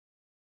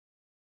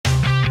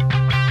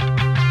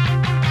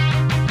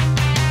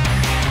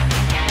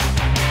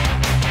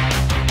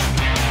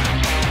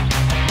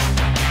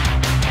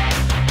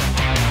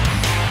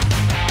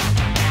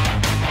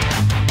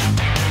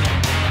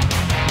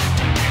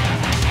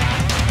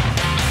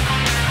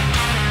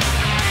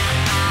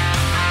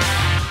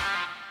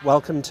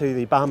Welcome to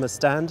the Bauma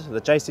stand, the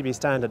JCB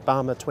stand at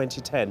Bauma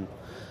 2010.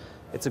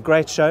 It's a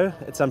great show.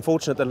 It's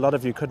unfortunate that a lot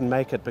of you couldn't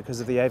make it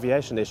because of the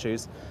aviation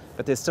issues,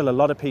 but there's still a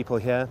lot of people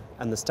here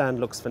and the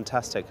stand looks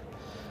fantastic.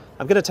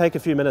 I'm going to take a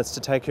few minutes to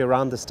take you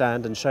around the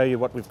stand and show you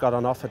what we've got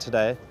on offer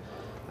today,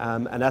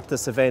 and at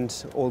this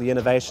event all the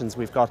innovations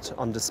we've got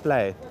on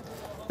display.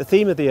 The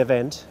theme of the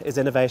event is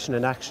Innovation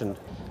in Action.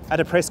 At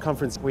a press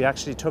conference we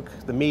actually took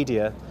the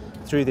media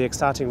through the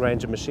exciting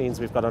range of machines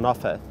we've got on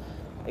offer,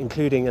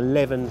 including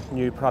 11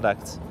 new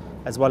products,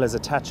 as well as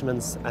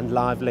attachments and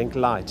Live Link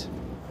Light.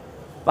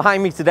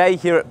 Behind me today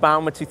here at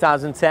Bauma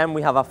 2010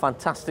 we have a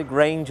fantastic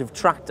range of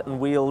tracked and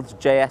wheeled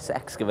JS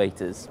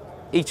excavators.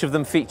 Each of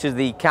them features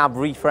the cab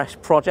refresh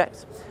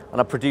project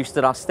and are produced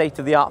at our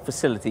state-of-the-art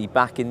facility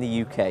back in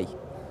the UK.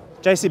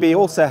 JCB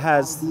also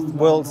has the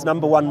world's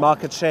 #1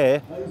 market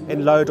share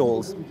in load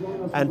alls,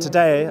 and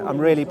today I'm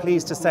really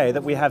pleased to say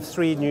that we have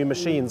 3 new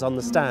machines on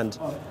the stand.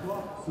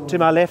 To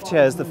my left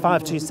here is the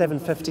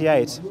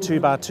 52758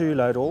 2x2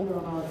 load all.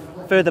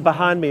 Further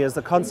behind me is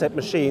the concept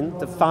machine,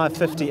 the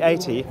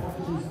 55080,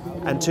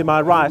 and to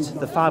my right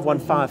the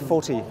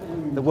 51540,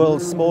 the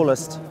world's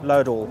smallest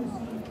load all.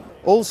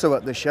 Also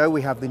at the show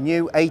we have the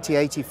new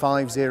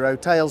 80850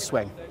 tail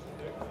swing.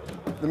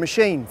 The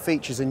machine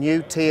features a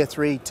new Tier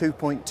 3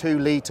 2.2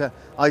 litre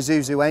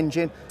Isuzu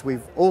engine.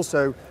 We've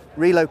also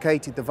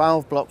relocated the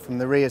valve block from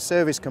the rear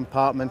service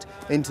compartment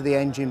into the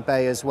engine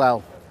bay as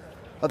well.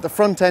 At the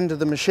front end of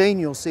the machine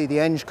you'll see the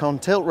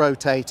ENGCON tilt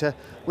rotator,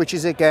 which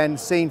is again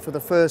seen for the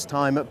first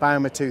time at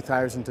Bauma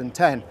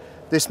 2010.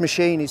 This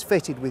machine is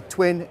fitted with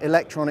twin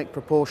electronic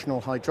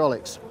proportional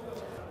hydraulics.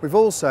 We've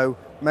also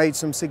made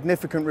some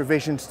significant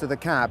revisions to the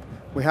cab.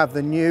 We have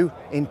the new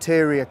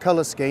interior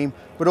colour scheme,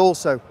 but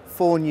also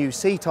 4 new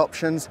seat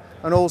options,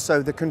 and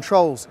also the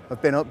controls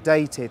have been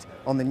updated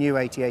on the new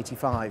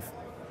 8085.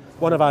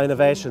 One of our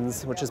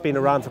innovations, which has been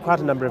around for quite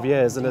a number of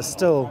years and is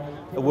still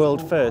a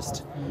world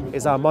first,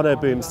 is our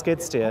monoboom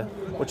skid steer,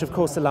 which of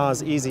course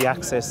allows easy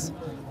access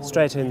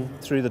straight in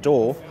through the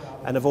door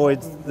and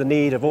avoids the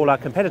need of all our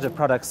competitive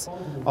products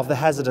of the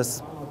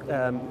hazardous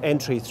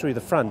entry through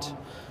the front.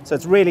 So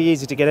it's really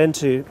easy to get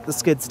into the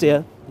skid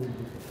steer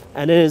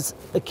and it is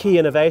a key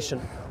innovation.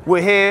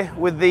 We're here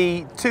with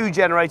the 2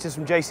 generators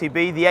from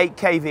JCB, the 8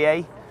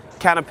 kVA,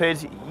 canopied,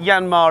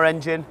 Yanmar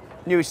engine,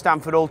 new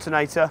Stanford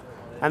alternator,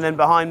 and then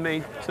behind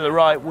me to the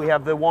right we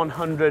have the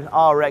 100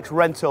 RX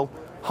rental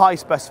high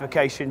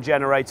specification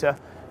generator.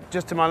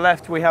 Just to my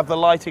left we have the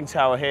lighting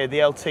tower here, the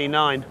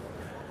LT9.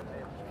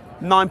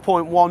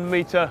 9.1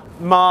 metre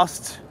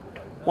mast,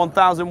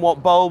 1000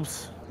 watt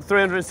bulbs,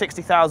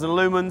 360,000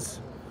 lumens,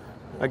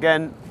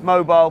 again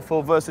mobile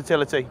for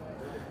versatility.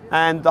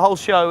 And the whole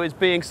show is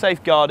being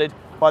safeguarded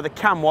by the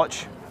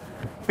CamWatch,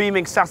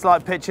 beaming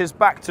satellite pictures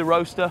back to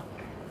roaster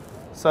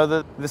so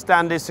that the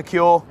stand is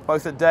secure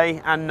both at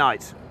day and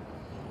night.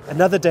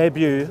 Another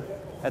debut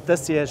at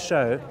this year's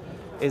show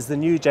is the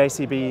new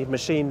JCB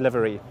machine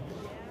livery.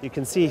 You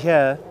can see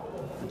here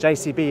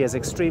JCB is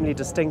extremely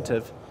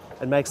distinctive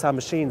and makes our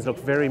machines look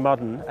very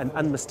modern and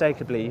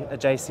unmistakably a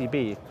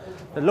JCB.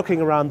 But looking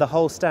around the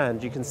whole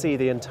stand you can see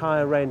the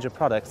entire range of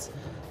products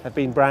have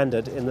been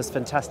branded in this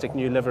fantastic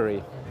new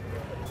livery.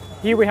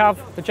 Here we have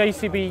the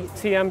JCB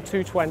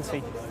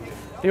TM220,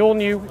 the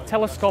all-new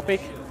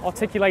telescopic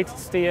articulated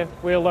steer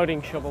wheel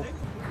loading shovel.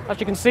 As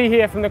you can see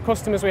here from the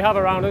customers we have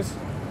around us,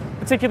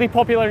 particularly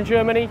popular in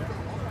Germany,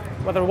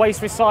 whether waste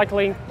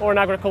recycling or in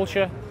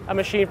agriculture, a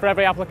machine for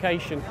every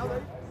application.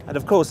 And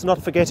of course,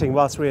 not forgetting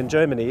whilst we're in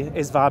Germany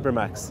is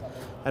Vibramax,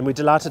 and we're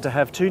delighted to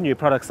have 2 new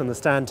products on the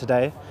stand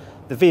today,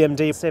 the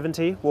VMD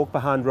 70 walk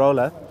behind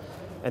roller,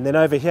 and then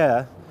over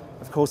here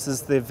of course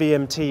is the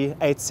VMT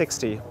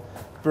 860,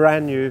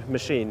 brand new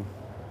machine.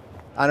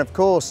 And of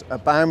course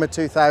at Bauma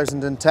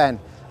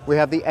 2010 we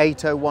have the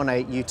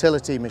 8018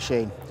 utility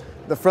machine.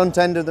 The front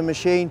end of the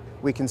machine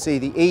we can see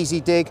the Easy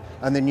Dig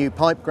and the new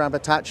pipe grab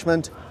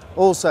attachment,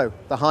 also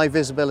the high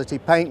visibility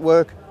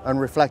paintwork and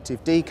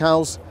reflective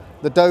decals.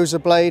 The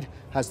dozer blade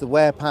has the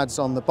wear pads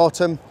on the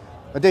bottom,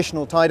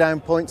 additional tie down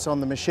points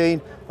on the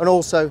machine, and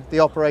also the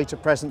operator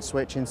presence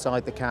switch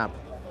inside the cab.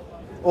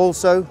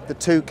 Also the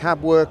 2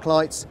 cab work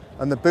lights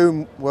and the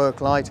boom work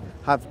light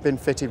have been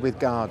fitted with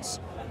guards.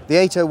 The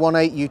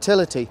 8018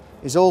 utility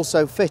is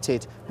also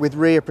fitted with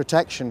rear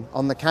protection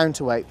on the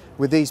counterweight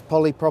with these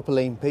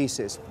polypropylene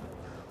pieces.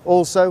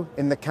 Also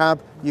in the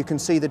cab you can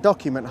see the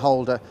document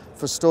holder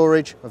for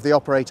storage of the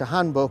operator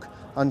handbook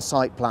and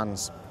site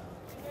plans.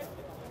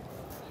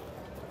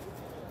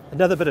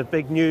 Another bit of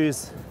big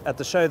news at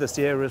the show this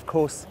year of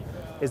course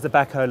is the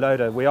backhoe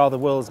loader. We are the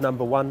world's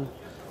 #1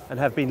 and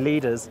have been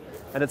leaders,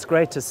 and it's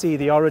great to see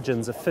the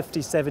origins of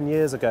 57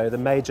 years ago, the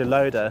major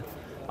loader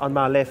on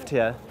my left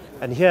here.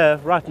 And here,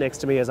 right next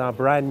to me, is our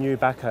brand new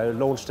backhoe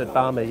launched at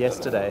Bauma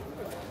yesterday.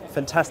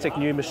 Fantastic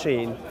new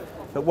machine,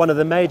 but one of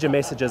the major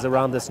messages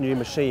around this new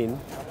machine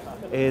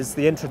is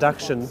the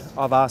introduction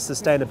of our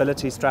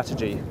sustainability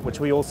strategy, which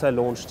we also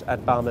launched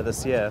at Bauma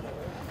this year.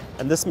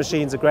 And this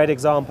machine's a great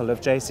example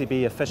of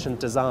JCB efficient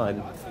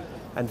design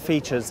and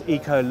features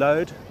eco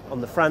load on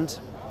the front,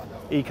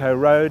 Eco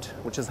Road,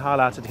 which is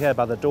highlighted here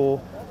by the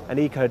door, and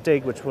Eco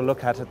Dig, which we'll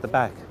look at the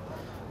back.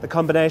 The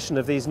combination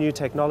of these new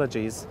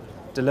technologies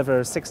deliver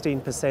a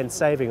 16%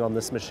 saving on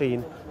this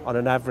machine on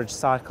an average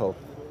cycle.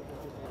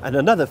 And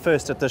another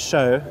first at this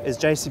show is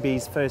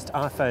JCB's first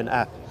iPhone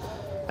app.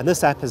 And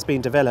this app has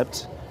been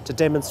developed to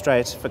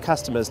demonstrate for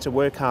customers to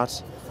work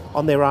out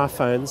on their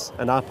iPhones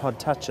and iPod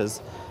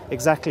touches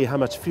exactly how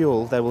much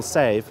fuel they will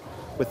save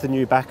with the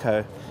new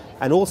backhoe,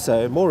 and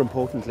also, more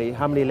importantly,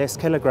 how many less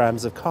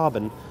kilograms of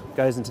carbon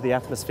goes into the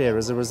atmosphere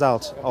as a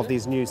result of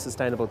these new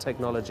sustainable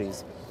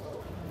technologies.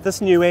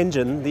 This new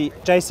engine, the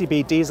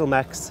JCB Diesel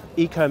Max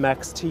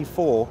EcoMax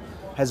T4,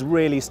 has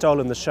really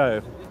stolen the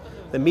show.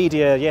 The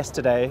media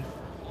yesterday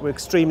were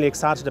extremely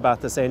excited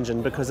about this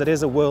engine because it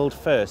is a world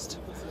first.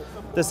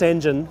 This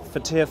engine for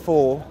Tier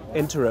 4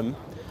 interim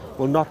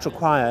will not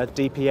require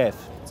DPF.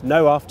 It's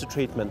no after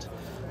treatment.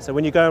 So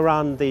when you go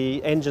around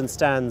the engine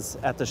stands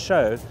at the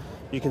show,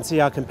 you can see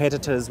our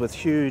competitors with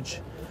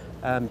huge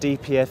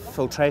DPF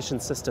filtration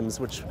systems,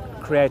 which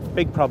create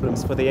big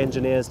problems for the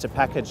engineers to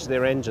package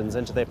their engines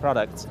into their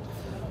products.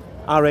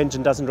 Our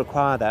engine doesn't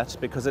require that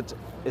because it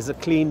is a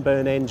clean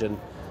burn engine,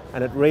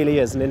 and it really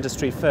is an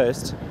industry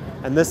first.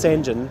 And this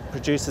engine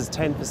produces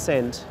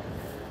 10%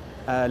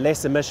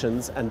 less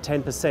emissions and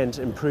 10%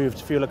 improved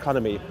fuel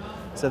economy.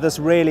 So this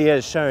really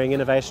is showing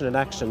innovation in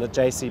action at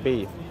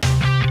JCB.